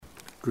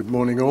Good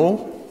morning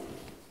all.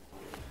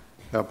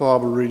 Our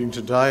Bible reading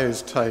today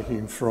is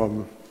taken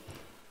from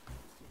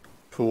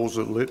Paul's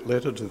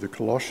letter to the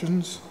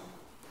Colossians.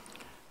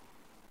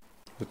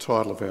 The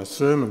title of our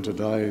sermon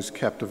today is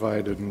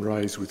Captivated and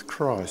Raised with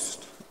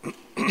Christ.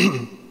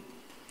 It's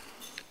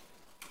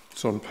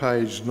on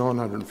page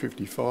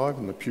 955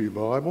 in the Pew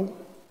Bible,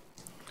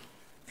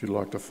 if you'd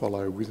like to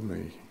follow with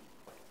me.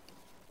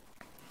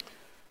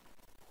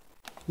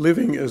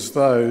 Living as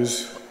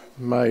those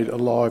made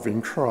alive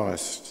in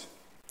Christ.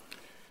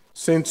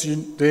 Since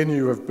then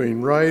you have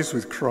been raised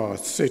with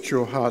Christ, set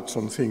your hearts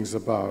on things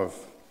above,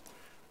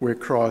 where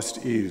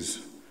Christ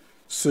is,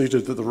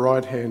 seated at the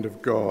right hand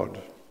of God.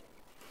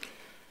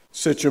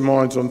 Set your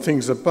minds on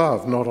things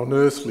above, not on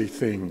earthly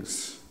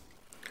things.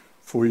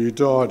 For you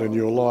died and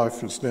your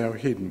life is now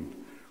hidden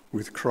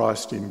with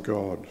Christ in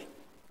God.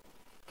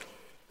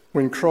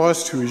 When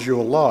Christ, who is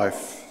your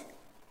life,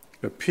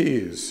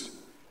 appears,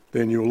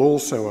 then you'll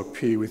also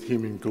appear with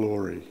him in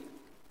glory.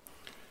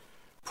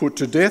 Put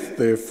to death,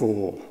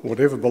 therefore,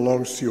 whatever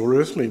belongs to your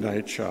earthly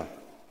nature: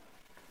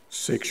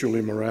 sexual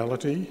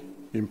immorality,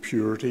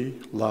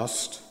 impurity,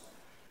 lust,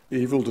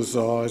 evil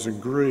desires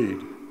and greed,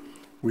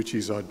 which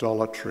is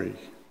idolatry.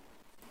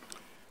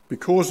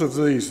 Because of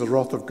these, the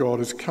wrath of God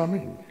is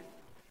coming.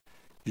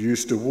 You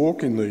used to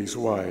walk in these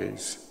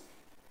ways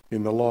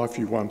in the life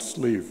you once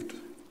lived,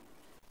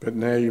 but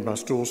now you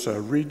must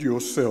also rid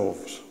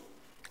yourselves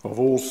of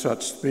all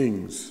such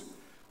things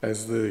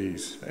as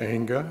these: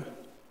 anger,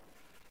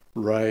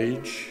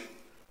 rage,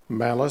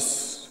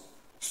 malice,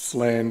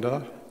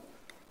 slander,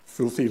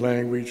 filthy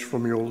language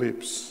from your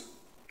lips.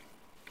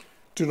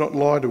 Do not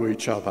lie to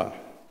each other,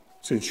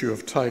 since you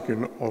have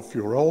taken off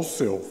your old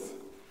self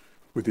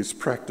with its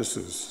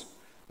practices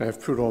and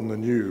have put on the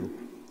new,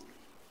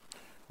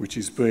 which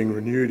is being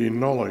renewed in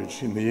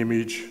knowledge in the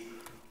image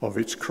of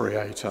its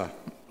Creator.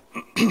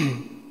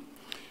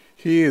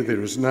 Here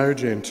there is no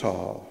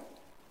Gentile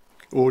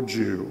or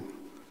Jew,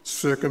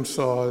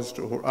 circumcised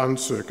or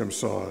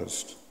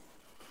uncircumcised,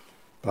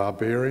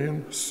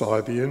 barbarian,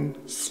 Scythian,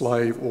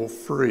 slave or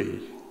free,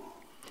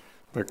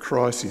 but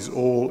Christ is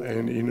all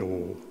and in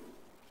all.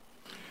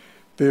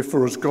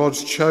 Therefore, as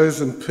God's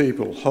chosen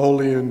people,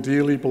 holy and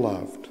dearly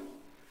beloved,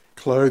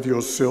 clothe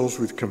yourselves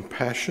with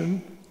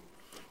compassion,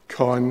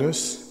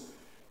 kindness,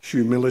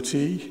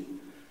 humility,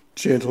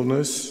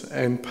 gentleness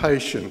and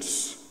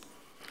patience.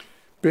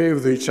 Bear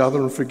with each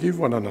other and forgive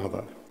one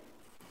another.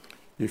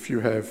 If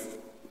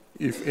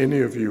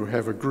any of you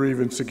have a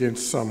grievance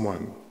against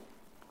someone,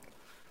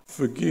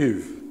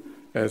 forgive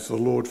as the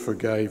Lord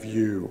forgave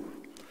you.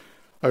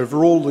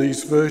 Over all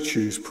these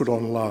virtues put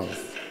on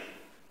love,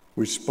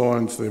 which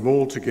binds them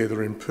all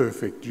together in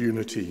perfect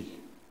unity.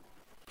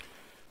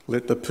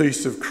 Let the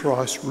peace of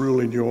Christ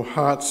rule in your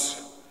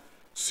hearts,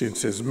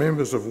 since as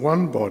members of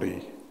one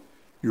body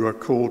you are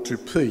called to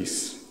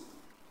peace,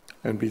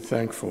 and be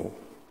thankful.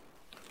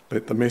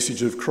 Let the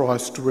message of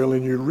Christ dwell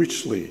in you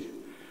richly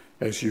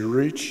as you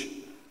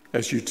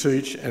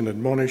teach and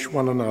admonish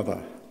one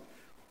another,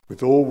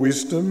 with all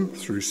wisdom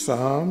through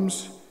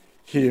psalms,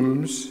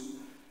 hymns,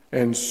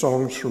 and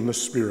songs from the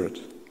Spirit,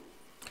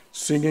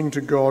 singing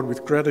to God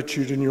with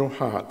gratitude in your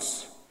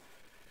hearts.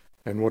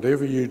 And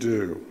whatever you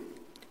do,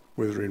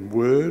 whether in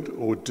word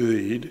or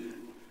deed,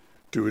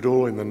 do it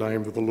all in the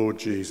name of the Lord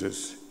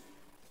Jesus,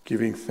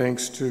 giving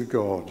thanks to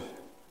God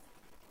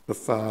the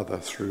Father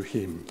through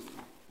him.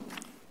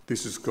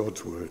 This is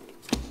God's word.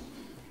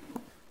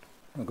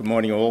 Well, good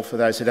morning all. For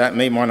those who don't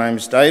meet, my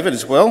name's David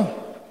as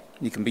well.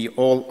 You can be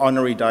all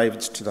honorary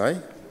Davids today.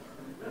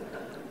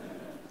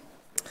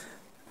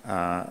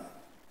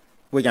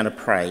 We're going to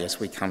pray as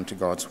we come to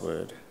God's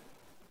word.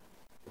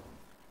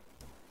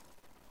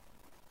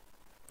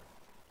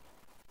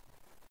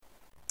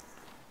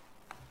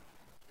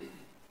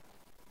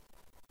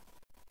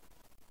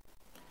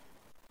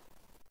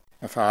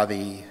 Our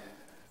Father,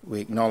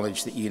 we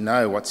acknowledge that you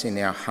know what's in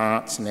our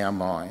hearts and our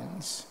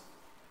minds.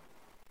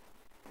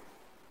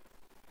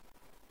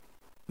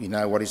 You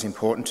know what is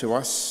important to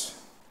us.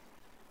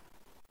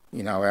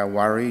 You know our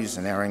worries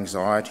and our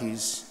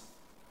anxieties.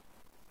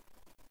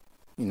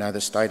 You know the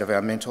state of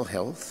our mental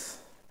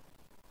health.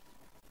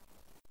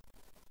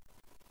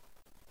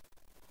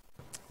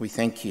 We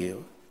thank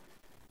you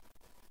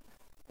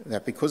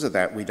that because of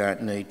that we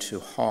don't need to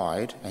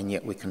hide, and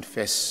yet we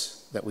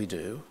confess that we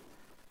do.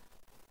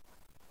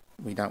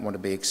 We don't want to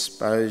be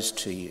exposed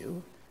to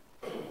you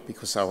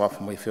because so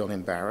often we feel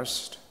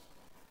embarrassed.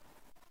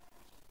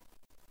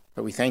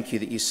 But we thank you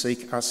that you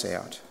seek us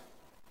out.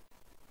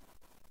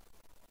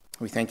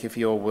 We thank you for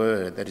your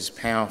word that is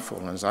powerful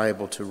and is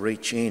able to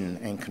reach in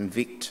and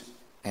convict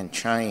and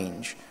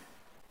change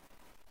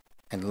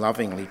and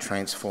lovingly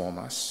transform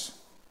us.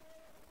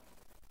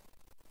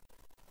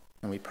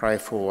 And we pray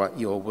for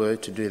your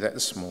word to do that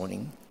this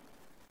morning.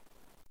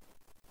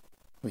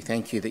 We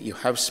thank you that you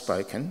have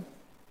spoken,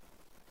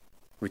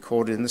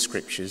 recorded in the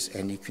scriptures,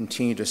 and you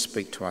continue to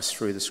speak to us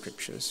through the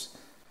scriptures.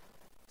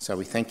 So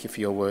we thank you for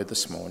your word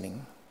this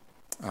morning.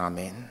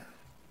 Amen.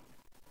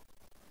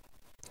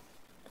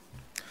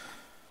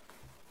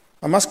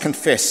 I must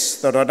confess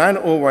that I don't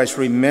always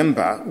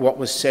remember what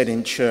was said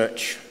in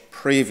church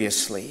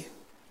previously.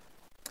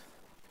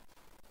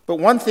 But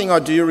one thing I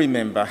do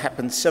remember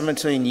happened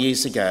 17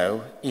 years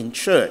ago in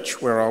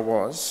church where I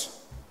was.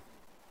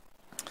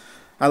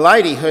 A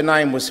lady, her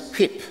name was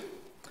Pip,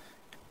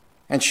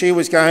 and she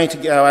was going to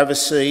go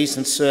overseas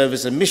and serve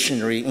as a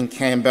missionary in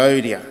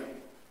Cambodia.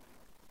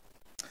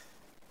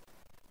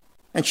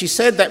 And she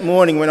said that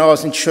morning when I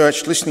was in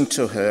church listening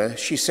to her,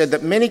 she said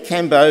that many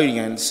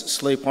Cambodians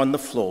sleep on the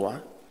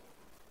floor,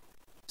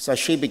 so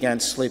she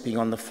began sleeping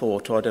on the floor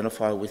to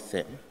identify with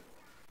them.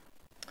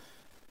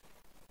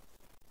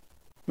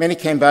 Many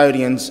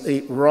Cambodians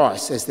eat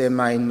rice as their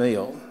main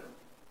meal,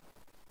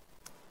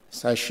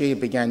 so she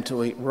began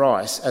to eat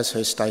rice as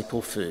her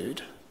staple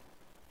food.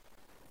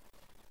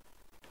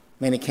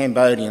 Many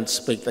Cambodians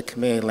speak the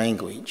Khmer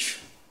language,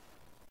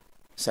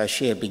 so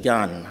she had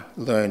begun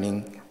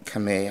learning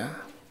Khmer.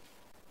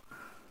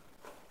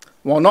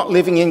 While not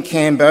living in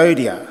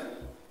Cambodia,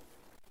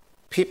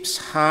 Pip's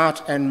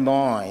heart and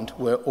mind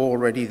were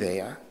already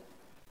there.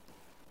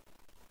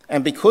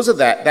 And because of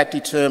that, that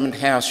determined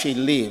how she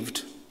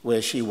lived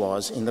where she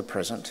was in the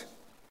present.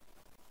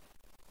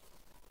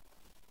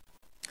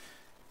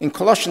 In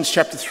Colossians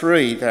chapter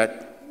 3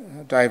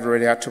 that David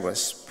read out to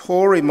us,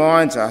 Paul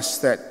reminds us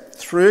that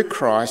through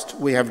Christ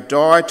we have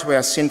died to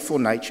our sinful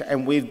nature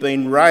and we've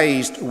been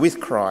raised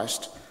with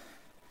Christ.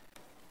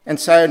 And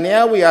so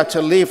now we are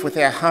to live with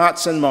our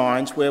hearts and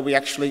minds where we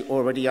actually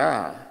already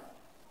are.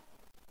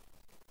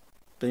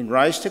 Been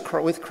raised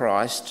with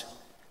Christ,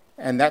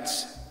 and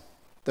that's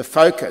the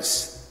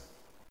focus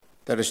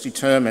that has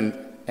determined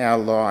our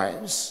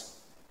lives,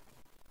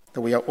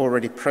 that we are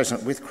already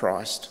present with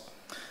Christ.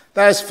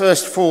 Those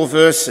first 4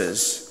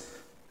 verses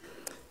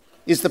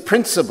is the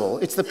principle.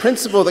 It's the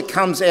principle that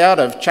comes out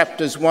of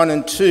chapters 1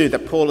 and 2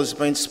 that Paul has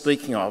been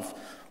speaking of.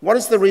 What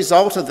is the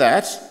result of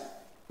that?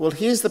 Well,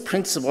 here's the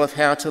principle of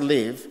how to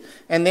live.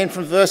 And then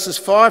from verses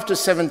 5 to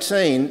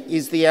 17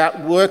 is the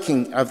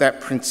outworking of that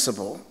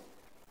principle.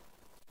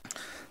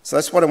 So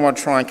that's what I want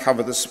to try and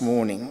cover this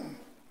morning.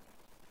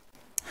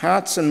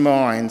 Hearts and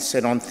minds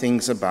set on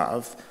things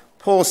above.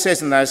 Paul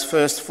says in those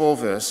first 4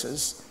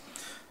 verses,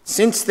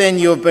 "Since then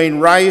you have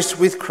been raised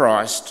with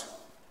Christ.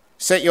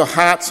 Set your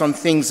hearts on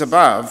things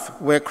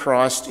above, where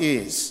Christ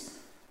is,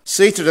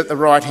 seated at the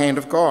right hand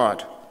of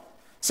God.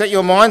 Set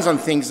your minds on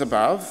things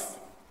above,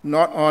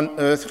 not on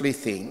earthly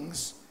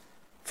things.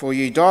 For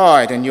you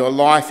died, and your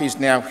life is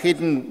now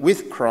hidden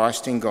with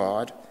Christ in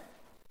God.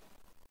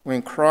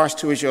 When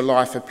Christ, who is your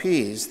life,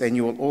 appears, then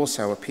you will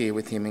also appear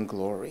with him in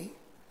glory."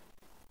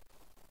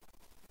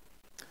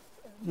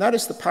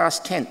 Notice the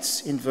past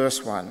tense in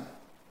verse 1.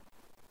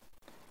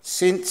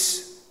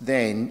 Since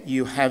then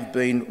you have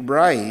been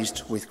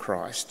raised with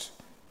Christ.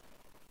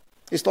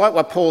 It's like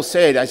what Paul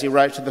said as he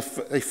wrote to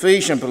the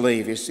Ephesian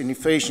believers in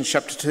Ephesians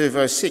chapter 2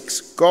 verse 6.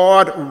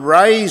 God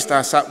raised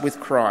us up with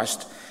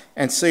Christ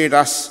and seated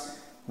us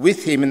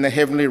with him in the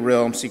heavenly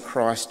realms in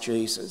Christ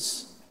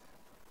Jesus.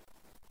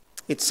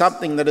 It's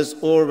something that has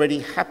already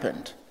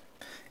happened.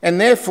 And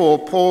therefore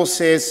Paul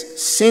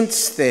says,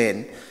 since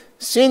then.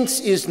 Since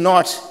is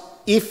not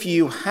if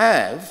you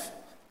have,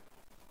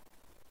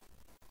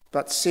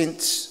 but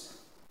since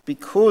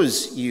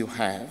because you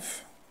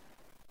have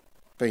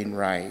been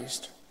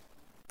raised.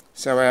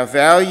 So our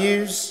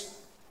values,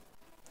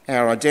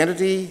 our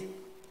identity,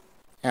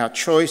 our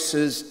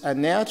choices are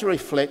now to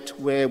reflect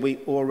where we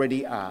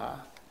already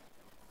are.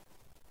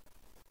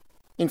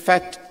 In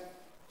fact,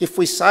 if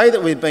we say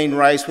that we've been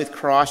raised with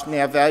Christ and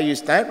our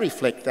values don't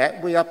reflect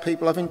that, we're not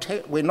people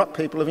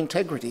of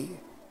integrity.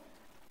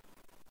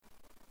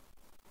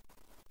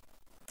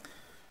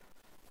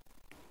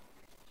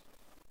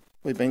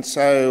 We've been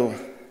so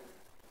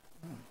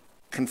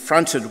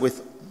confronted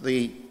with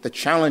the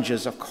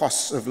challenges of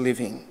costs of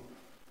living.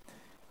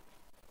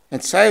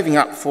 And saving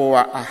up for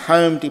a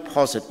home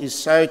deposit is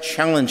so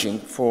challenging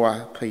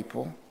for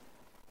people.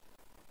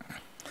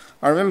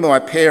 I remember my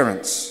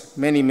parents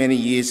many, many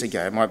years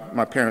ago.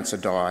 My parents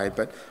have died,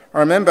 but I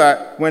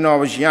remember when I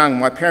was young,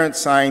 my parents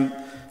saying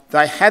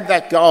they had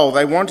that goal.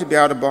 They wanted to be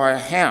able to buy a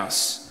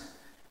house,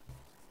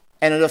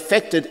 and it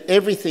affected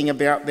everything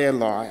about their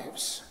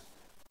lives.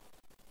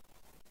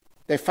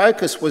 Their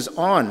focus was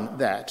on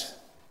that.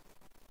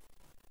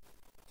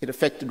 It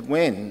affected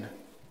when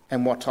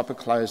and what type of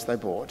clothes they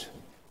bought.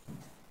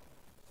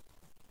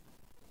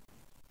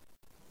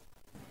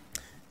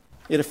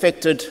 It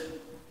affected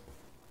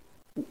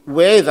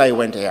where they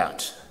went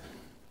out,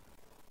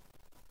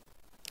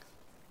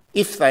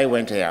 if they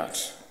went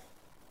out.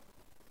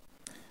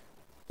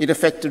 It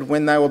affected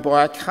when they would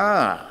buy a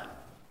car.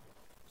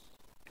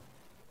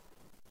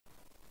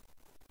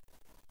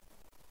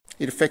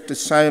 It affected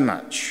so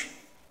much.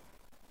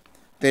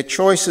 Their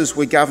choices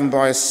were governed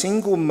by a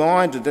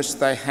single-mindedness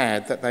they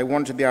had that they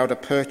wanted to be able to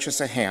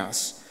purchase a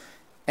house,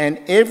 and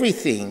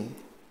everything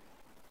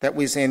that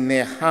was in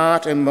their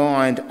heart and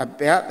mind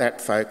about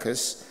that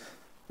focus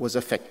was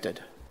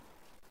affected.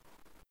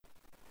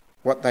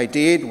 What they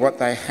did, what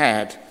they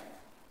had.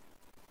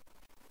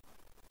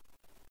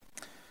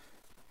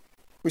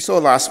 We saw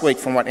last week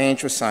from what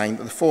Andrew was saying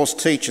that the false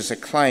teachers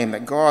had claimed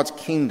that God's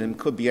kingdom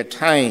could be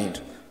attained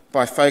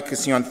by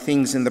focusing on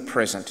things in the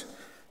present,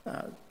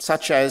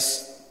 such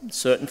as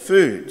certain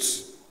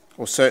foods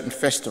or certain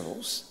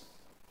festivals.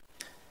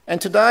 And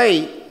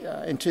today,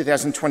 in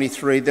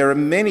 2023, there are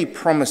many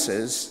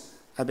promises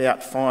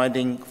about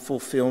finding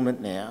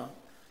fulfilment now.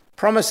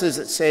 Promises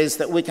that says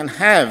that we can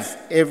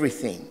have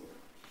everything.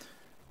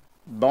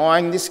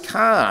 Buying this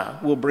car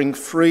will bring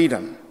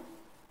freedom.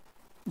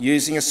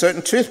 Using a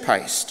certain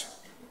toothpaste.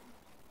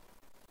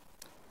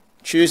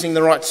 Choosing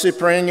the right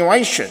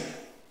superannuation.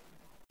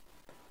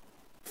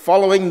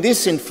 Following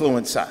this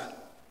influencer.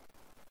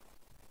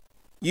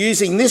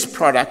 Using this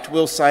product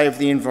will save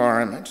the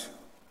environment.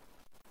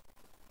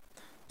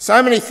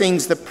 So many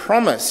things that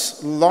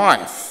promise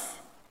life.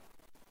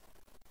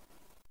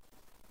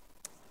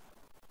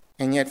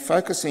 And yet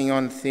focusing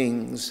on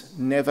things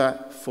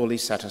never fully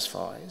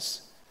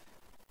satisfies.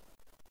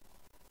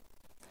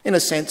 In a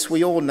sense,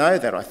 we all know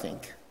that, I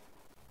think.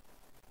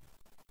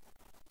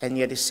 And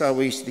yet it's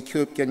so easy to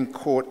keep getting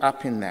caught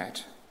up in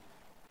that.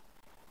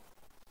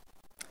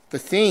 The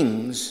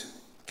things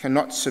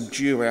cannot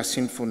subdue our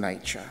sinful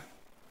nature.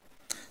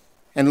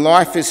 And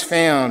life is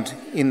found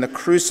in the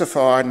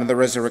crucified and the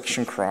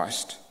resurrection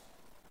Christ.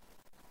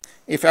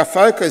 If our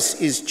focus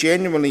is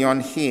genuinely on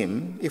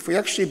him, if we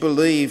actually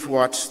believe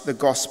what the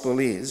gospel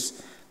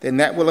is, then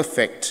that will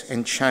affect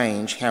and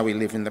change how we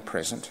live in the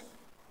present.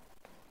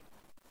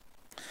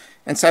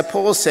 And so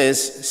Paul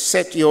says,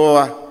 set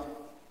your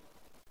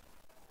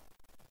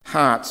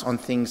hearts on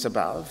things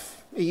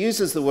above. He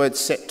uses the word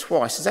set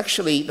twice. It's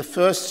actually, the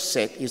first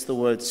set is the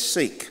word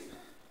seek.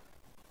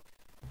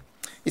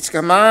 It's a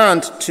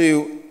command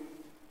to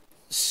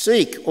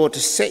seek or to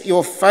set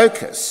your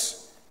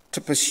focus to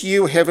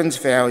pursue heaven's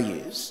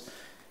values.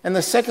 And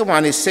the second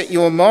one is set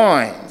your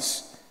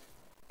minds.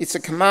 It's a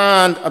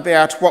command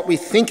about what we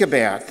think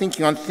about,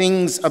 thinking on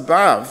things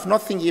above,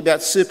 not thinking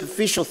about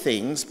superficial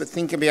things, but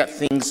thinking about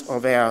things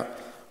of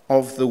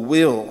the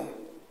will.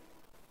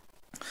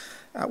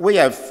 We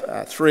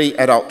have 3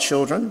 adult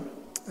children.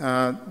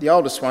 The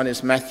oldest one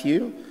is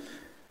Matthew.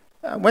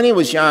 When he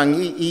was young,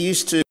 he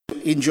used to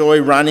enjoy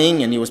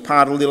running, and he was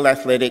part of Little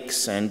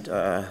Athletics,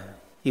 and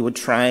he would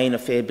train a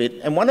fair bit.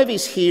 And one of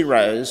his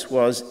heroes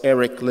was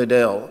Eric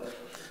Liddell.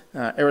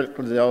 Eric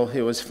Liddell,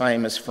 who was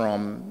famous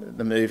from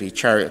the movie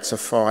Chariots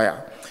of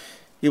Fire.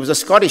 He was a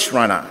Scottish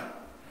runner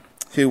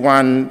who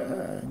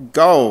won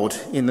gold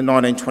in the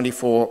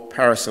 1924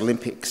 Paris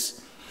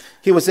Olympics.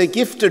 He was a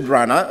gifted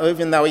runner,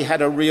 even though he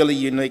had a really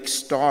unique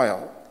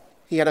style.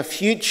 He had a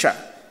future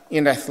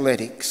in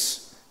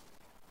athletics.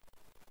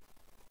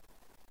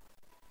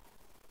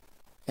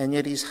 And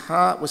yet his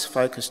heart was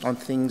focused on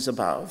things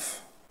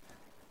above.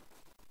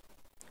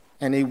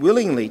 And he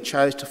willingly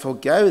chose to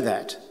forgo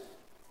that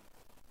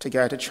to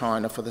go to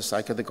China for the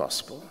sake of the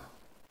gospel.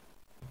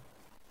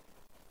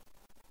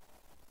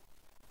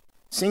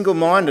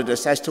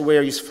 Single-mindedness as to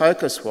where his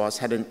focus was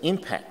had an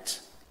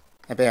impact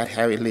about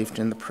how he lived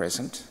in the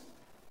present.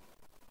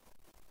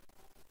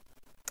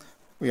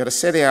 We ought to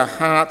set our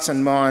hearts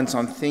and minds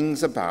on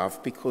things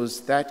above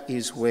because that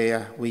is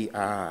where we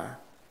are.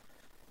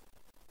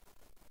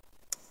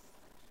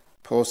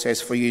 Paul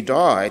says, "For you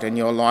died and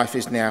your life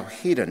is now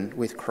hidden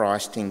with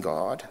Christ in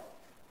God."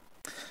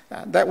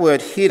 That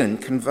word hidden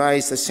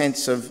conveys the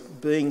sense of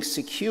being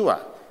secure.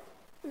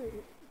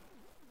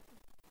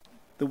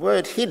 The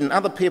word hidden,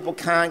 other people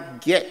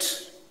can't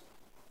get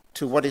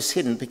to what is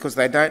hidden because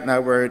they don't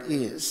know where it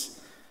is.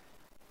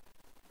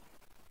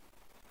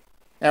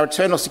 Our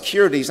eternal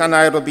security is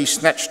unable to be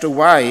snatched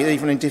away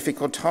even in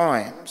difficult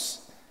times.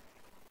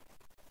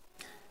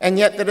 And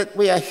yet that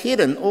we are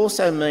hidden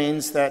also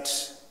means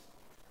that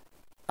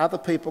other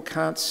people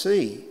can't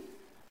see.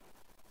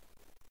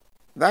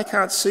 They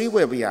can't see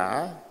where we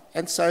are.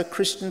 And so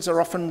Christians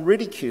are often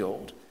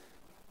ridiculed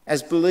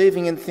as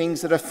believing in things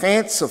that are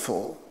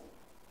fanciful.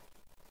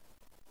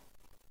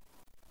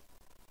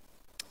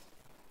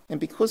 And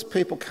because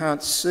people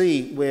can't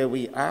see where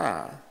we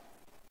are,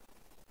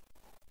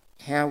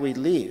 how we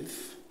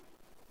live,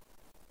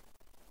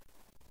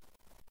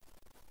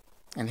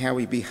 and how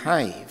we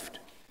behaved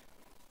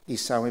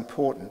is so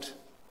important.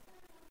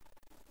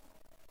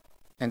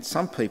 And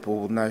some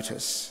people will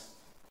notice.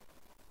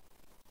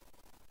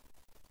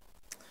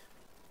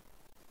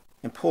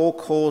 And Paul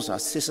calls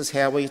us, this is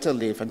how we are to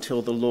live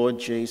until the Lord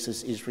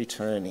Jesus is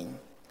returning.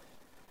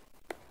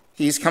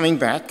 He is coming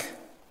back.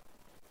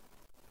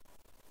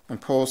 And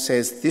Paul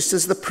says, this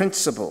is the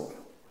principle.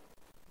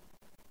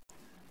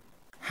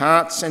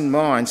 Hearts and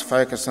minds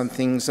focus on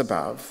things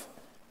above.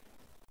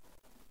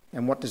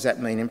 And what does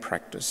that mean in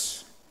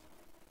practice?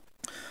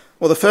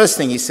 Well, the first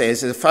thing he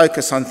says is a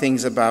focus on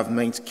things above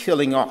means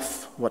killing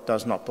off what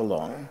does not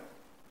belong.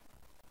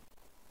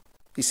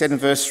 He said in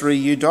verse 3,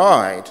 you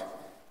died.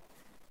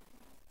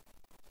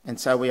 And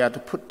so we are to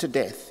put to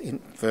death in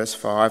verse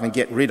 5 and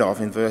get rid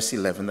of in verse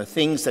 11 the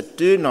things that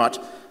do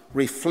not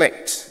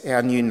reflect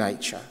our new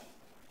nature.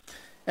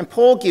 And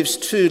Paul gives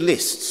two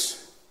lists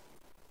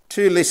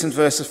in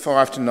verses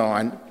 5 to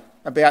 9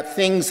 about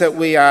things that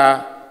we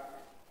are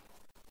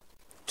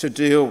to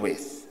deal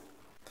with.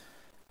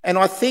 And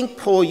I think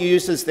Paul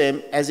uses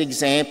them as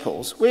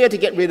examples. We are to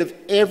get rid of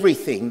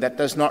everything that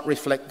does not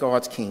reflect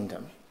God's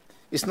kingdom.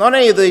 It's not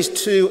only these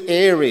two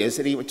areas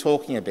that he was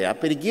talking about,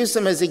 but he gives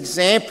them as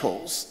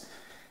examples.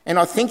 And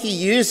I think he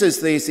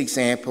uses these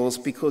examples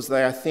because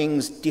they are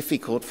things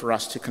difficult for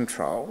us to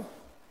control.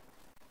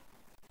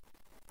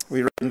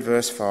 We read in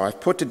verse 5,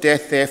 "Put to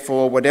death,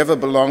 therefore, whatever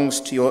belongs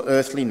to your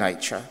earthly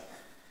nature,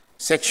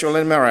 sexual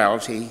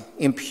immorality,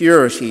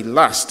 impurity,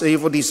 lust,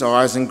 evil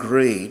desires, and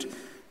greed,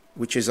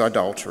 which is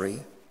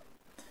idolatry.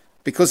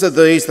 Because of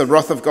these, the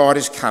wrath of God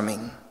is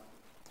coming.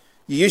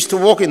 You used to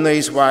walk in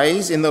these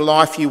ways in the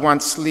life you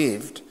once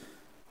lived,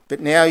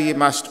 but now you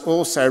must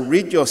also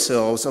rid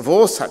yourselves of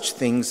all such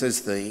things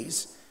as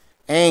these: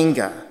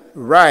 anger,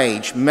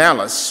 rage,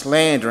 malice,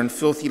 slander, and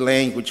filthy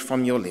language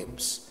from your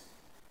lips.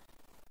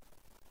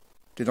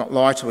 Do not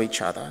lie to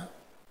each other,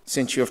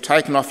 since you have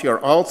taken off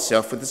your old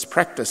self with its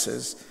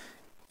practices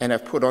and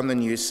have put on the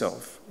new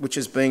self, which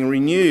is being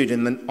renewed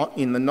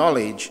in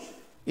knowledge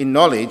in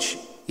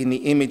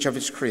the image of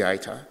its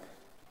creator.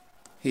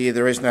 Here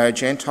there is no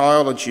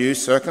Gentile or Jew,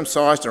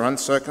 circumcised or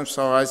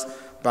uncircumcised,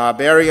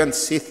 barbarian,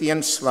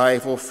 Scythian,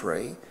 slave or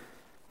free,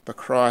 but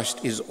Christ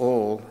is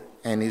all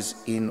and is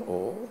in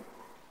all."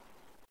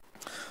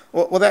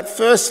 Well, that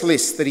first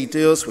list that he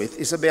deals with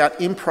is about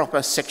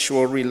improper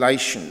sexual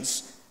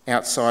relations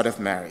outside of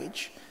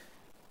marriage.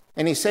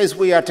 And he says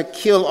we are to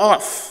kill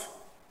off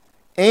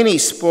any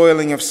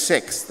spoiling of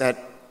sex that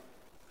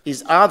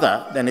is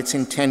other than its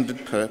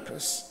intended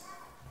purpose.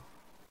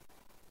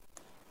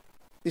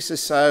 This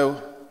is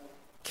so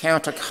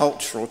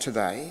countercultural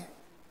today.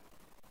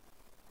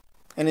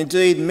 And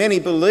indeed, many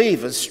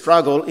believers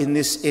struggle in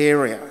this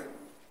area.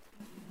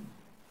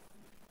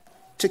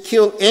 To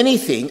kill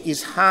anything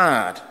is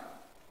hard.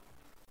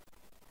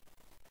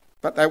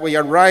 But that we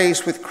are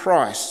raised with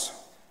Christ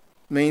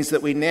means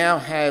that we now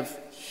have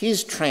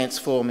his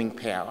transforming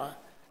power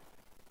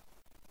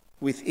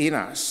within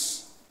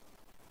us.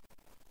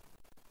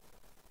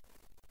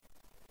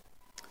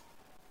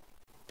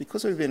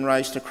 Because we've been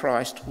raised to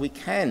Christ, we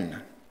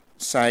can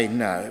say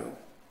no.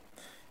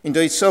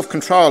 Indeed,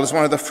 self-control is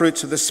one of the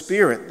fruits of the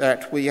Spirit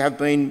that we have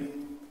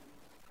been,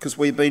 because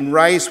we've been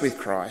raised with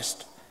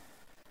Christ.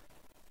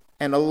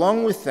 And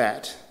along with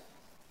that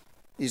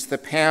is the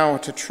power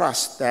to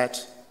trust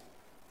that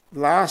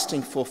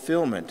lasting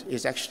fulfillment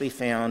is actually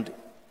found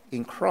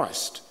in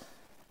Christ,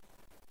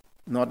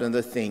 not in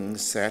the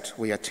things that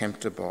we are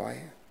tempted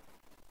by.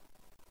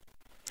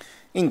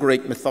 In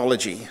Greek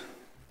mythology,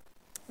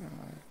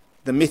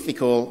 the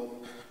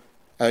mythical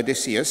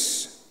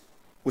Odysseus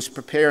was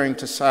preparing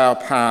to sail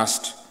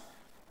past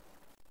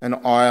an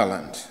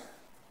island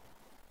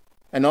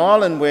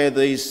where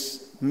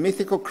these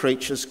mythical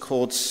creatures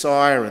called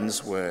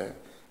sirens were.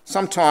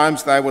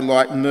 Sometimes they were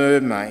like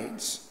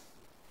mermaids.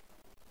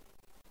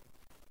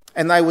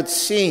 And they would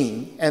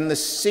sing, and the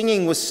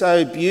singing was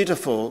so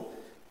beautiful,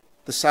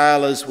 the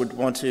sailors would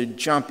want to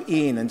jump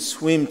in and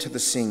swim to the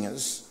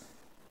singers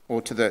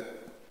or to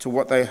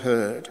what they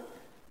heard.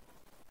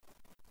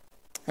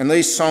 And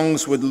these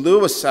songs would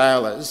lure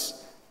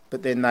sailors,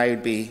 but then they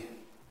would be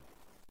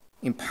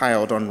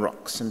impaled on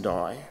rocks and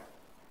die.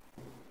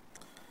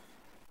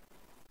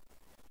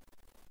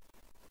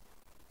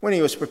 When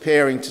he was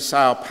preparing to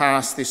sail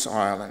past this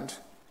island,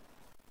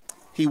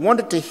 he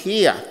wanted to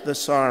hear the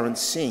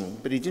sirens sing,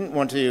 but he didn't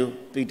want to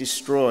be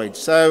destroyed.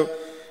 So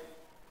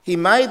he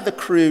made the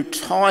crew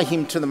tie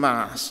him to the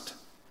mast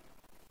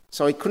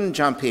so he couldn't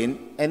jump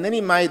in, and then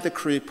he made the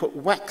crew put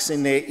wax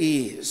in their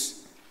ears.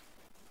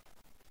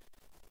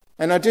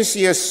 And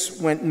Odysseus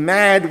went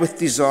mad with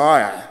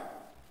desire,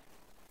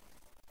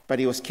 but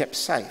he was kept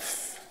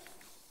safe.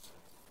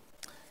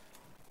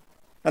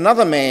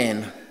 Another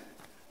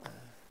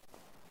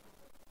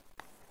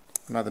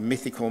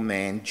mythical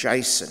man,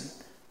 Jason,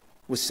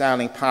 was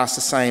sailing past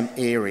the same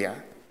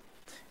area,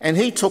 and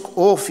he took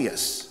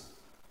Orpheus,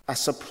 a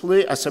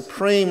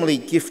supremely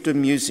gifted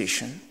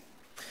musician,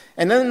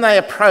 and then they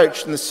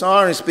approached and the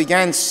sirens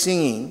began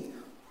singing.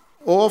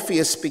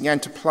 Orpheus began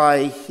to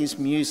play his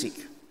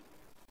music,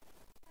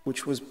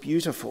 which was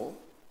beautiful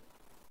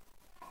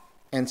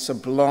and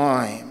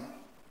sublime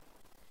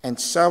and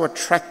so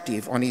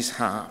attractive on his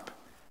harp.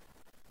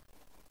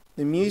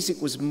 The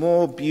music was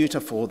more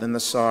beautiful than the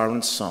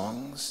siren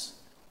songs,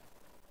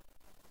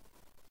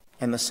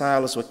 and the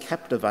sailors were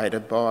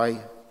captivated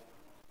by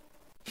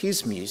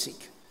his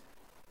music,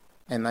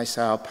 and they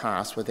sailed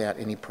past without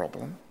any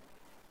problem.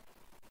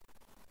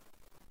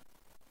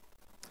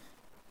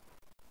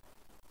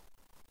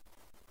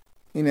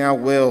 In our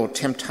world,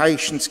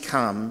 temptations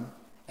come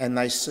and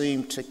they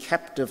seem to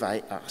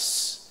captivate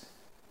us.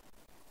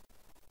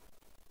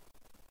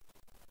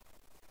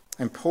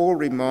 And Paul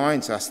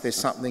reminds us there's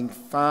something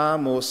far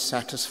more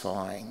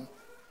satisfying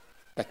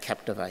that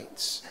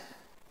captivates.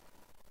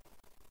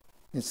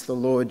 It's the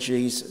Lord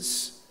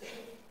Jesus.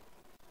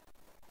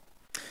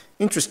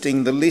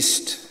 Interesting,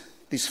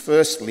 this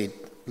first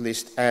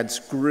list adds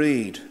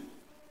greed,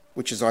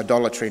 which is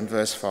idolatry in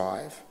verse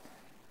 5.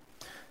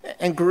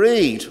 And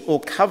greed or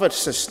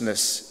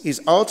covetousness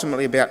is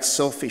ultimately about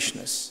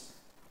selfishness.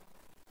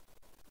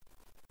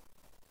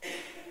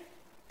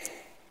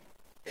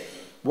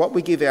 What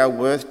we give our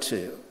worth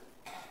to,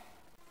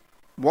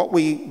 what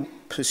we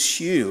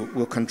pursue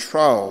will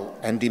control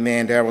and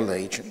demand our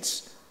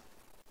allegiance.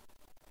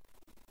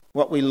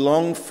 What we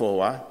long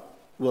for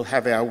will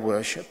have our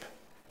worship.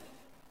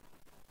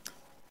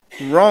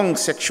 Wrong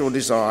sexual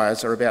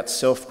desires are about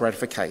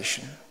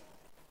self-gratification,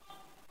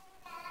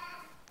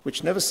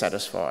 which never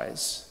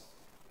satisfies.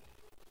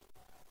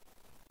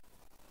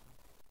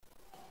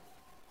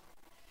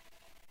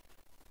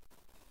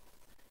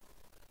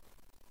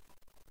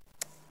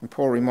 And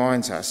Paul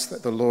reminds us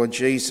that the Lord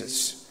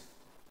Jesus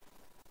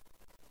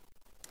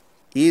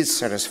is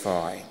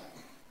satisfying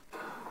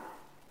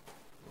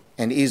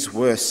and is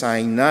worth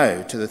saying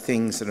no to the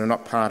things that are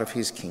not part of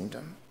his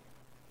kingdom.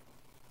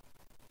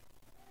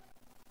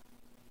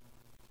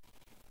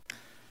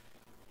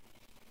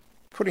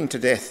 Putting to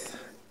death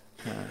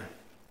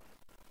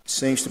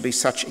seems to be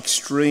such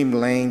extreme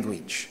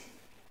language.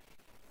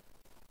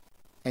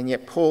 And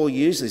yet Paul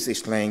uses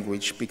this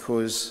language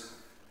because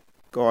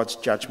God's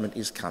judgment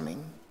is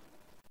coming.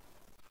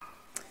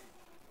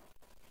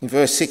 In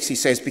verse 6 he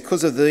says,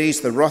 because of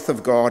these the wrath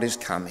of God is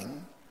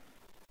coming.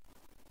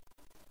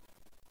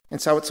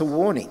 And so it's a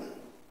warning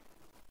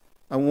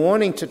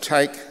to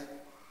take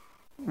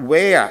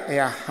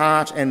where our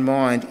heart and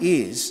mind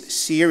is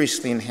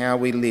seriously in how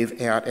we live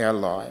out our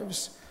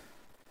lives.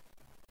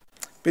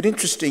 But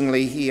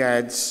interestingly, he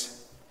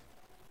adds,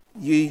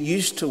 you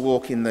used to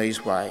walk in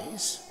these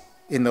ways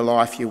in the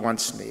life you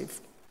once lived.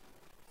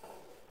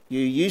 You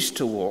used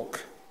to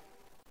walk,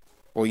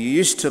 or you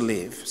used to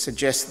live,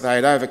 suggests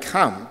that they'd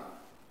overcome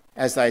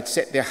as they'd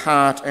set their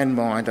heart and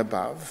mind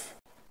above.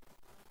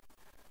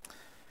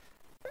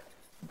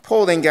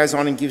 Paul then goes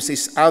on and gives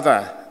this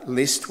other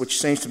list, which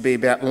seems to be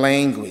about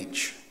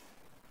language.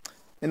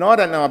 And I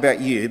don't know about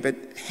you, but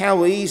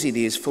how easy it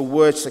is for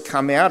words to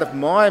come out of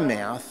my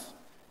mouth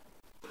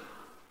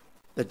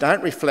that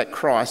don't reflect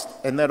Christ,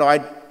 and that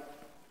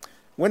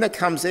when it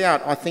comes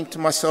out, I think to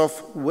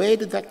myself, where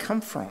did that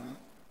come from?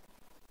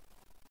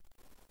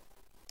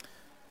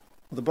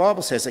 Well, the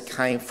Bible says it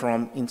came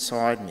from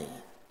inside me.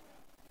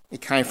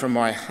 It came from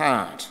my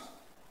heart.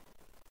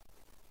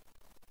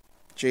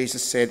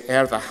 Jesus said,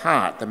 out of the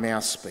heart the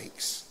mouth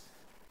speaks.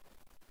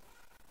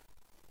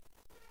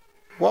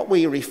 What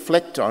we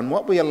reflect on,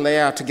 what we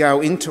allow to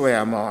go into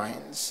our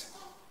minds,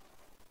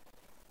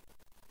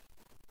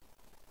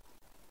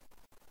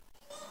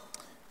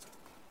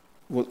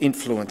 will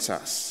influence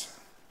us.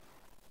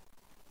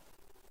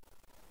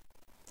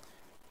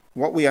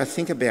 What we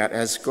think about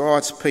as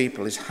God's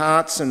people is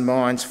hearts and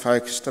minds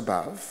focused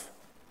above.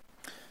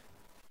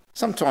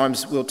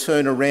 Sometimes we'll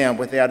turn around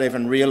without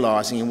even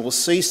realising, and we'll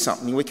see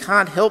something. We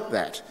can't help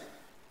that.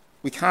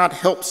 We can't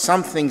help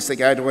some things that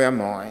go to our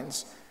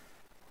minds.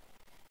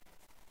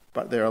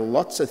 But there are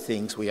lots of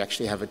things we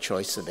actually have a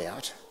choice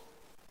about.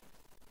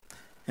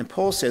 And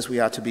Paul says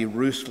we are to be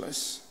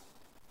ruthless.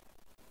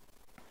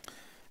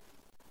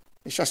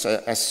 It's just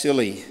a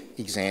silly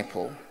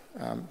example.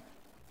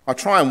 I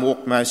try and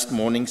walk most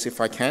mornings if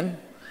I can.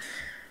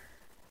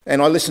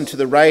 And I listen to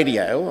the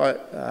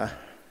radio.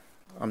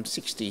 I'm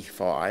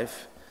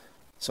 65,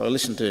 so I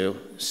listen to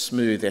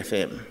Smooth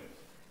FM.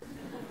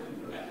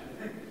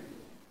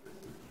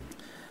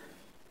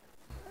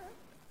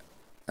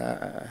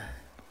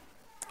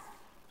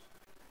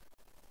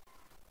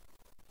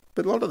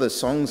 But a lot of the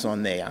songs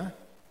on there,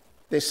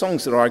 they're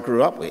songs that I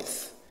grew up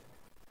with.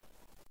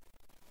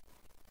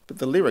 But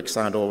the lyrics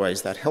aren't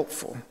always that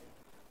helpful,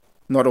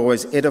 not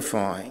always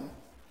edifying.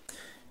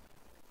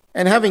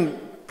 And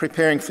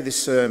preparing for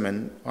this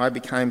sermon, I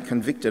became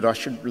convicted I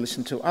should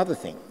listen to other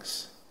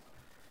things.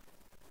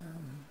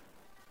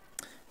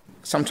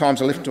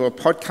 Sometimes I listen to a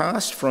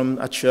podcast from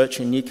a church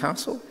in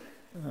Newcastle,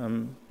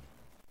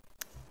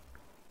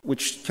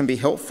 which can be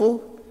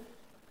helpful.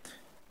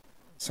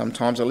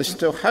 Sometimes I listen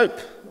to Hope.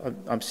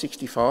 I'm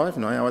 65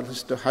 now, I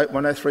listen to Hope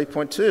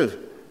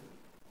 103.2.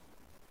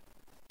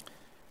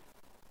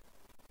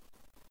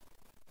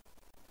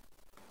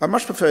 I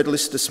much prefer to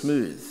listen to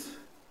Smooth.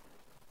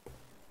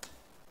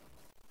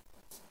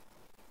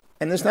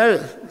 And there's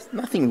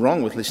nothing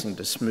wrong with listening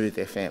to Smooth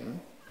FM.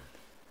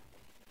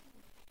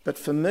 But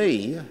for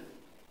me,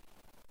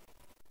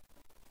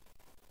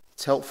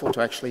 it's helpful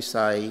to actually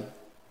say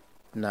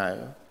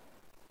no,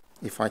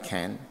 if I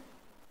can.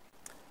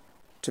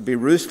 To be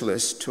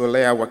ruthless, to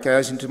allow what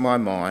goes into my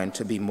mind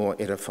to be more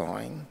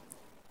edifying.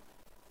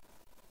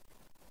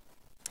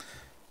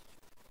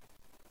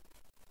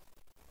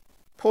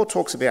 Paul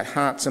talks about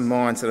hearts and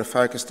minds that are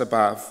focused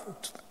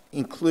above,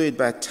 include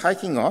both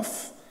taking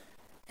off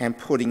and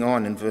putting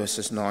on in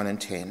verses 9 and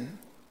 10.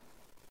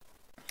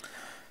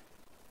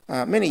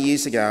 Many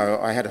years ago,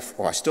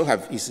 I still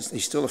have,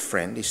 he's still a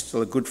friend, he's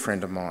still a good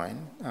friend of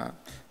mine.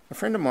 A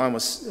friend of mine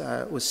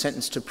was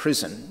sentenced to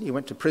prison. He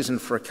went to prison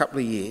for a couple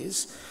of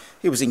years.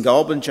 He was in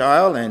Goulburn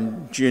Jail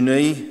and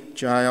Junee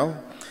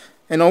Jail.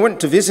 And I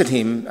went to visit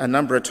him a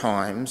number of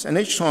times, and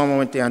each time I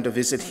went down to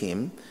visit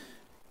him,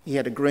 He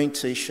had a green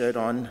t-shirt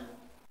on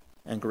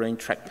and green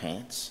track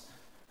pants.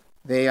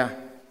 They're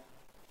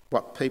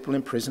what people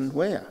in prison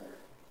wear.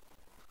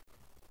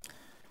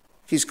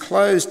 His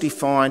clothes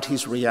defined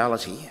his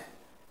reality.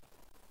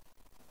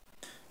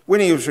 When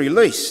he was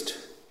released,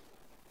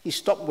 he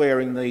stopped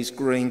wearing these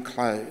green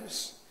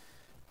clothes.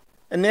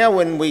 And now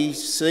when we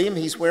see him,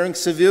 he's wearing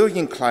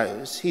civilian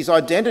clothes. His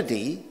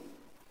identity,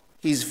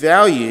 his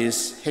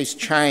values has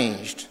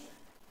changed.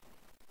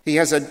 He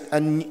is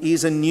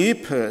a new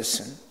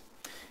person.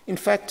 In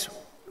fact,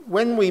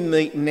 when we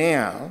meet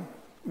now,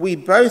 we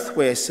both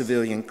wear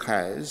civilian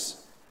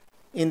clothes,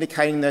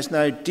 indicating there's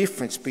no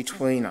difference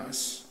between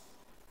us.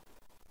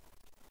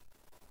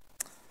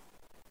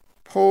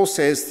 Paul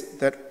says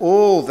that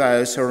all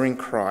those who are in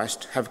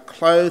Christ have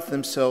clothed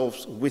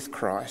themselves with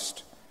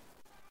Christ.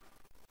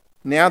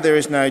 Now there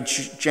is no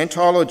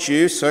Gentile or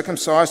Jew,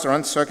 circumcised or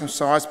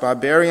uncircumcised,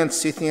 barbarian,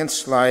 Scythian,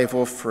 slave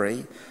or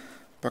free,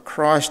 but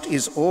Christ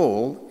is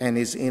all and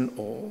is in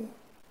all.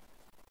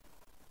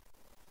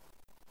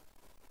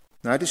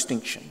 No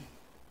distinction.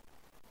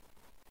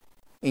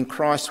 In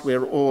Christ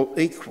we're all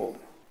equal.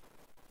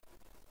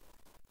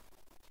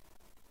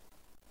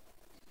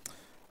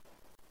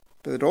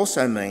 But it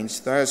also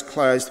means those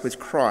clothed with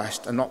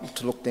Christ are not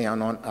to look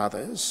down on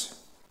others.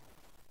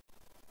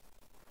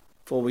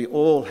 For we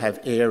all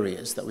have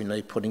areas that we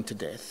need putting to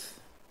death.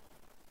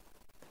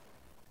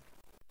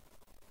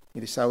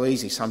 It is so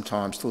easy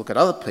sometimes to look at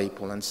other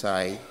people and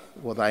say,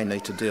 well, they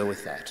need to deal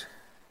with that,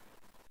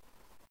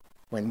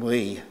 when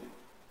we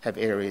have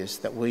areas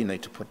that we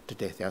need to put to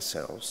death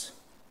ourselves.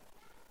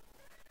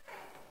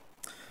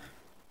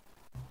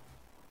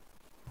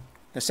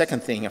 The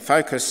second thing, a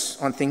focus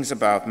on things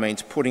above,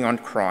 means putting on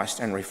Christ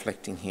and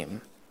reflecting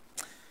him.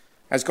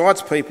 As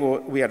God's people,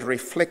 we are to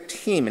reflect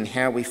him in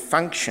how we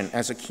function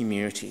as a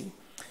community.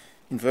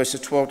 In verses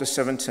 12 to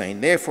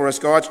 17, therefore, as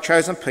God's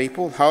chosen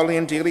people, holy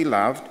and dearly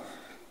loved,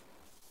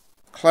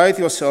 clothe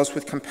yourselves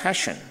with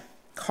compassion,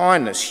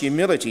 kindness,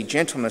 humility,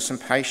 gentleness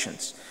and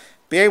patience.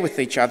 Bear with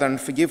each other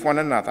and forgive one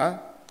another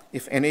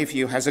if any of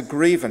you has a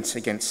grievance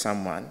against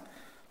someone.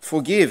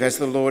 Forgive as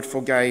the Lord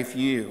forgave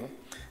you.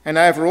 And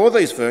over all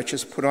these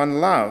virtues put on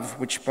love,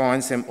 which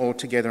binds them all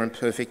together in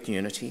perfect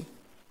unity.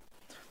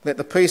 Let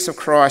the peace of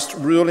Christ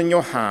rule in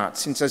your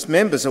hearts, since as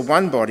members of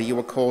one body you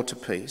are called to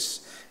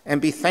peace.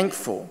 And be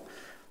thankful.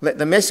 Let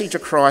the message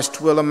of Christ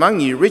dwell among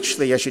you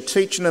richly as you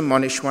teach and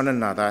admonish one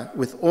another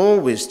with all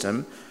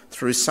wisdom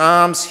through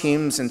psalms,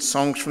 hymns and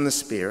songs from the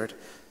Spirit,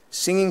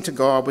 singing to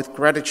God with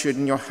gratitude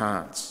in your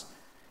hearts.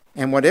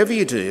 And whatever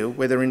you do,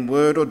 whether in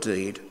word or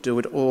deed, do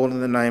it all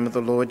in the name of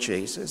the Lord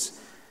Jesus,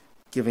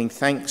 giving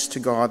thanks to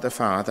God the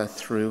Father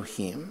through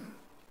him.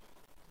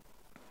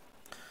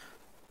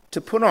 To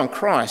put on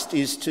Christ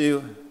is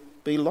to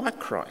be like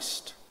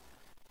Christ,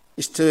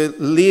 is to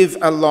live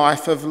a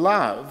life of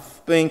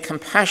love, being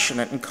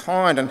compassionate and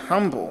kind and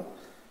humble.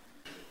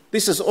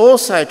 This is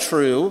also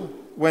true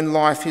when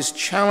life is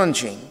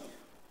challenging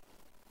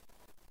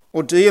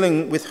or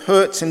dealing with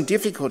hurts and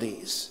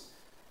difficulties.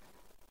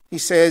 He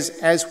says,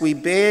 as we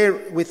bear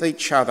with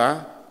each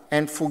other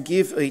and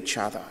forgive each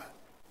other.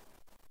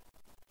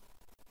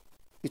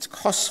 It's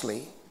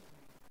costly.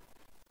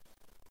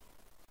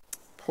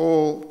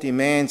 Paul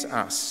demands of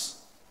us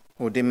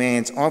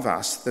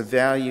the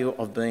value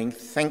of being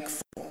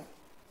thankful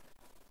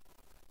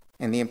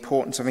and the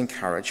importance of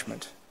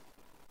encouragement.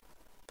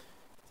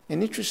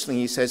 And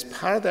interestingly, he says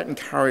part of that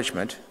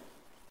encouragement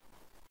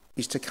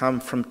is to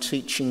come from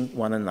teaching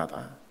one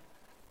another.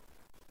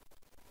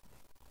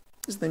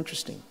 Isn't that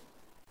interesting?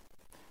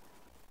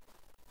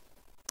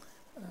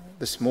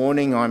 This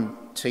morning I'm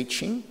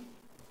teaching,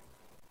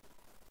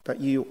 but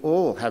you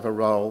all have a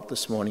role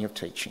this morning of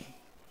teaching.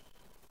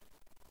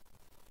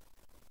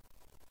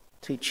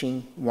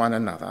 Teaching one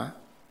another.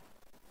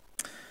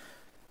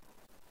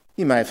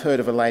 You may have heard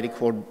of a lady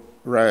called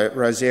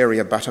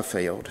Rosaria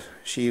Butterfield.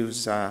 She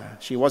was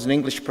an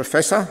English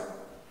professor.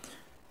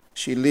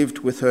 She lived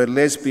with her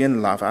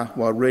lesbian lover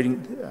while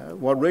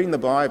reading the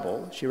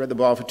Bible. She read the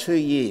Bible for 2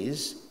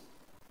 years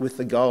with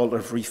the goal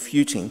of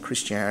refuting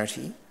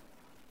Christianity.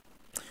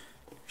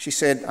 She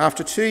said,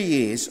 after 2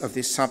 years of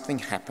this, something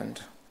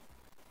happened.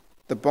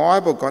 The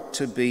Bible got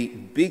to be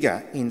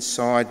bigger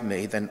inside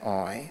me than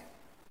I.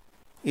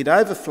 It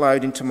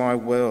overflowed into my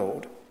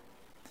world.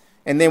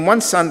 And then one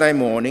Sunday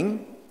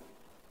morning,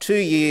 2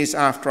 years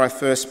after I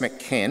first met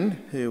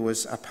Ken, who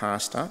was a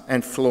pastor,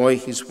 and Floy,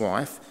 his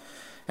wife,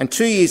 and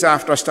 2 years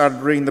after I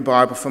started reading the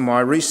Bible for my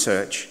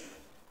research,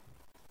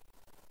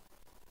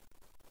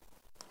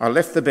 I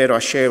left the bed I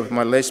shared with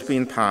my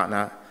lesbian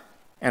partner,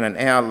 and an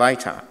hour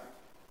later,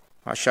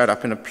 I showed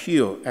up in a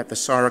pew at the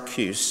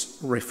Syracuse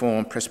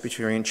Reformed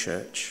Presbyterian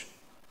Church.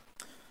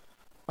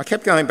 I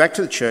kept going back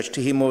to the church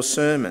to hear more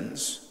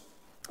sermons.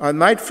 I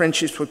made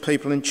friendships with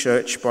people in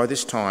church by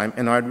this time,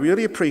 and I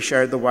really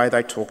appreciated the way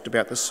they talked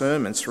about the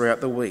sermons throughout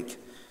the week,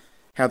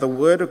 how the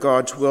Word of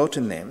God dwelt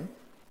in them,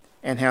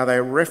 and how they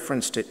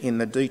referenced it in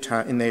the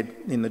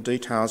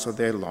details of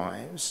their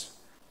lives.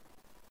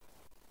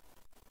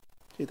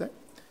 See that?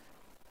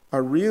 I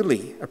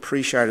really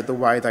appreciated the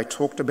way they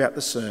talked about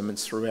the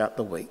sermons throughout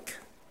the week,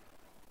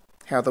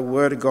 how the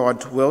Word of God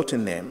dwelt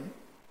in them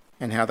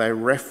and how they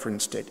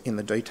referenced it in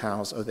the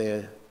details of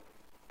their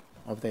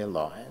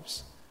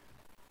lives.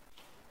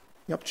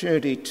 The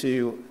opportunity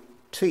to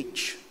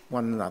teach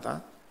one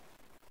another,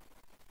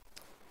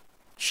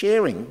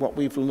 sharing what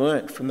we've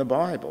learnt from the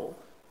Bible,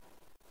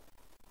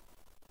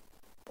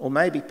 or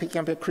maybe picking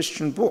up a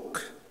Christian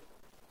book.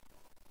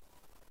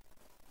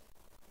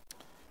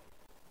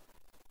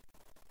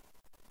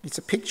 It's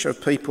a picture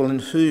of people in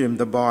whom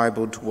the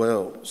Bible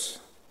dwells.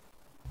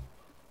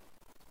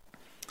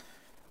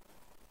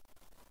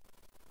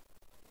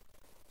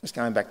 Just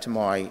going back to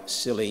my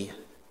silly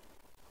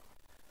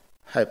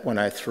Hope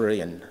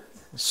 103 and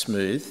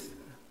Smooth.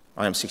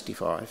 I am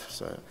 65,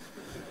 so...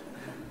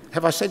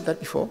 Have I said that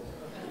before?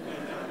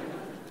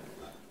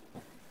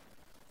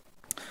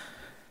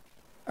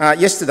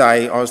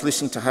 Yesterday I was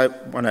listening to Hope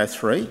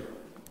 103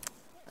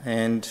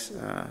 and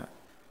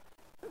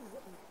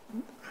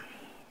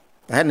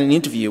I had an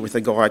interview with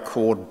a guy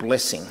called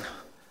Blessing.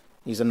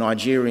 He's a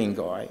Nigerian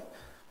guy.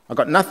 I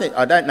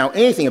don't know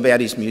anything about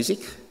his music,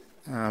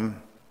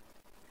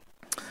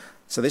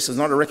 so this is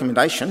not a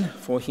recommendation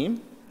for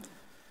him.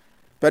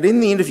 But in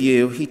the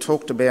interview, he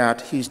talked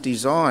about his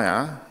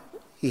desire.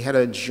 He had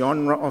a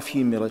genre of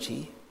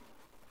humility.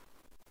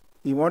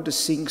 He wanted to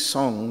sing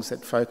songs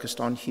that focused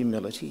on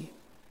humility.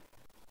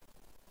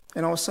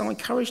 And I was so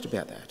encouraged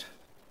about that.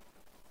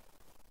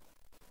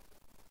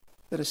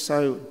 That is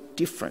so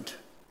different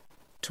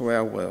to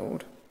our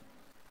world.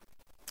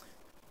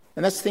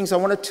 And that's things I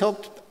want to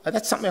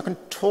that's something I can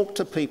talk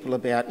to people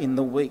about in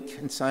the week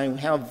and saying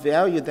how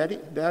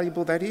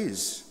valuable that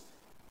is.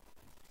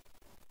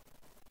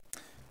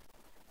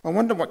 I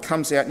wonder what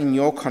comes out in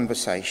your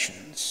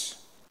conversations.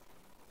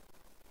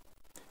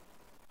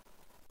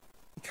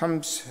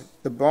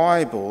 The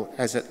Bible,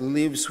 as it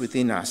lives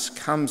within us,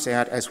 comes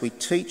out as we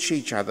teach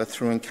each other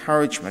through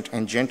encouragement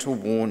and gentle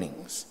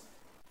warnings.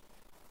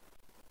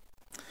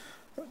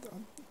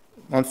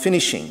 On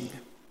finishing,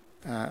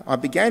 I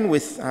began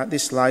with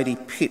this lady,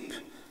 Pip,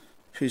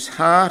 whose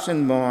heart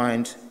and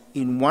mind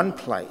in one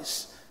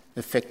place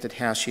affected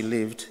how she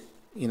lived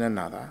in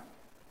another.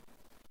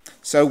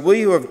 So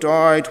we who have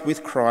died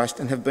with Christ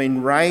and have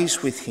been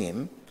raised with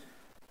him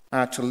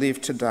are to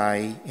live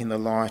today in the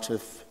light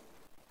of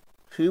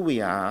who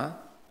we are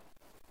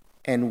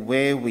and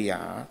where we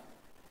are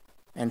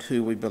and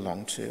who we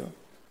belong to.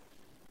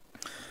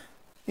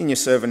 In your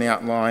servant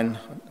outline,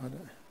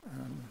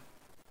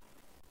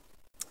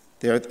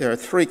 there are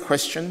 3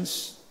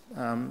 questions.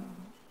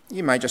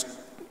 You may just,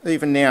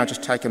 even now,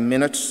 just take a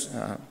minute,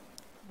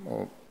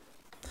 or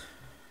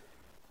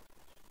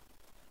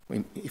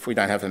if we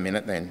don't have a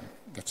minute, then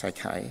that's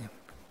okay.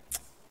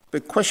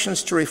 But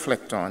questions to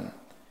reflect on.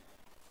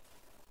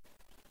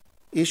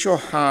 Is your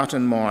heart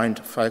and mind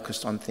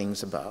focused on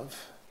things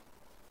above?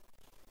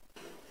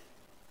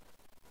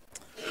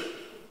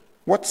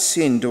 What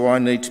sin do I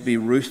need to be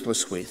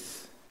ruthless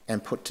with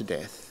and put to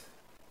death?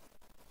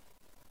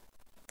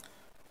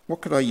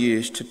 What could I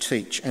use to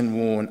teach and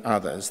warn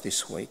others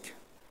this week?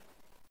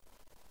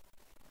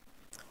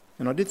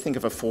 And I did think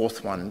of a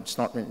 4th one, it's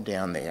not written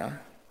down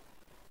there.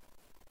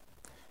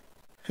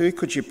 Who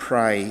could you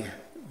pray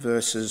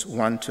verses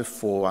 1 to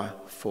 4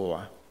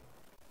 for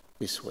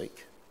this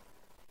week?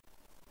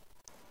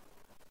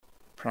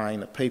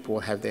 Praying that people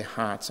will have their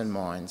hearts and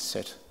minds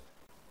set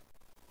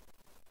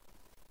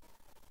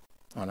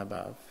on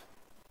above.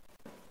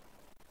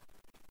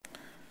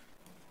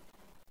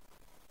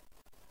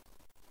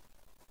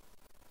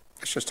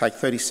 Let's just take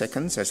 30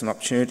 seconds as an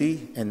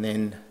opportunity, and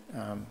then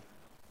I'm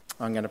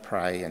going to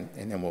pray, and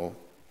then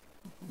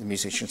the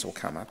musicians will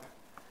come up.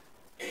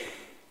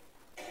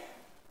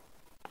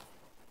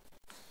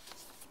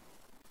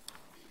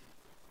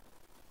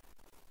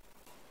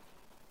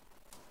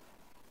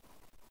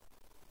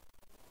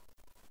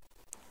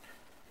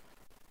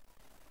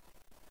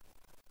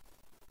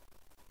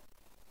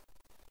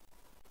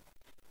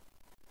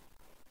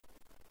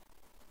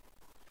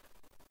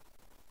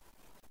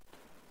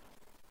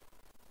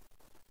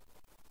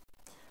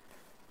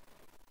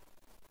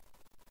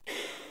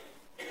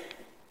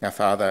 Now,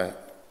 Father,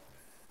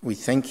 we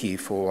thank you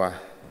for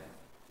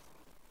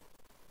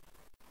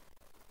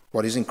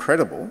what is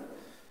incredible,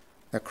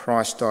 that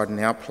Christ died in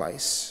our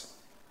place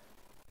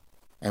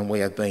and we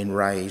have been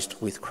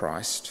raised with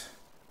Christ.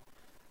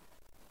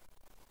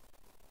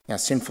 Our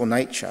sinful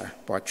nature,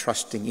 by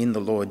trusting in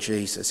the Lord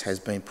Jesus, has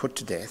been put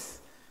to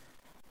death.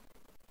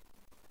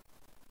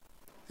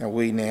 And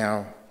we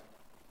now,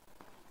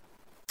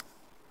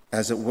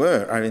 as it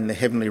were, are in the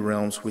heavenly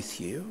realms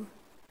with you.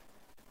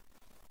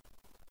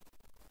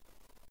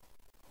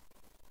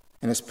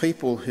 And as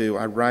people who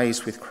are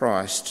raised with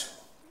Christ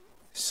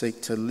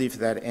seek to live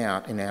that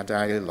out in our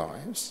daily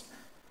lives,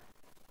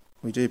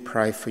 we do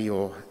pray for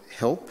your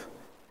help.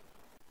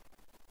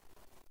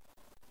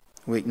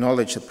 We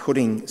acknowledge that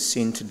putting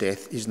sin to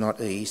death is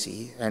not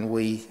easy, and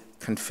we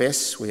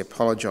confess, we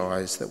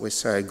apologise that we're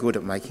so good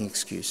at making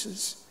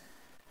excuses.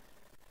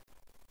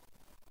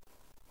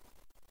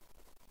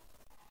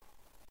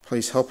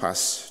 Please help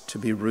us to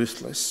be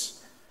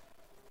ruthless.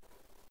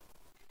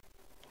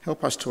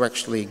 Help us to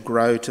actually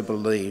grow to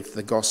believe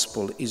the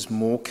gospel is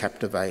more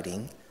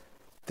captivating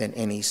than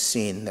any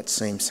sin that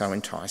seems so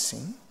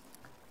enticing.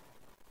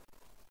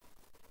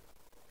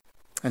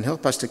 And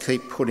help us to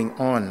keep putting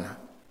on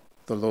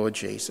the Lord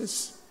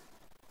Jesus,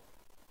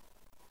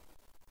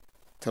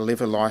 to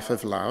live a life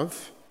of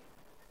love.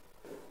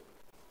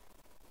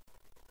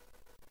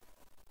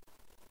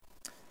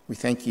 We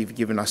thank you've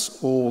given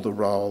us all the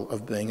role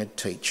of being a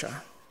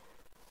teacher.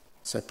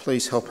 So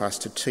please help us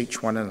to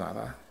teach one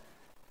another.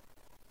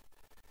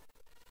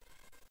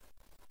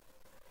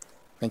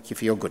 Thank you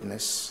for your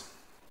goodness.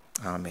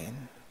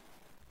 Amen.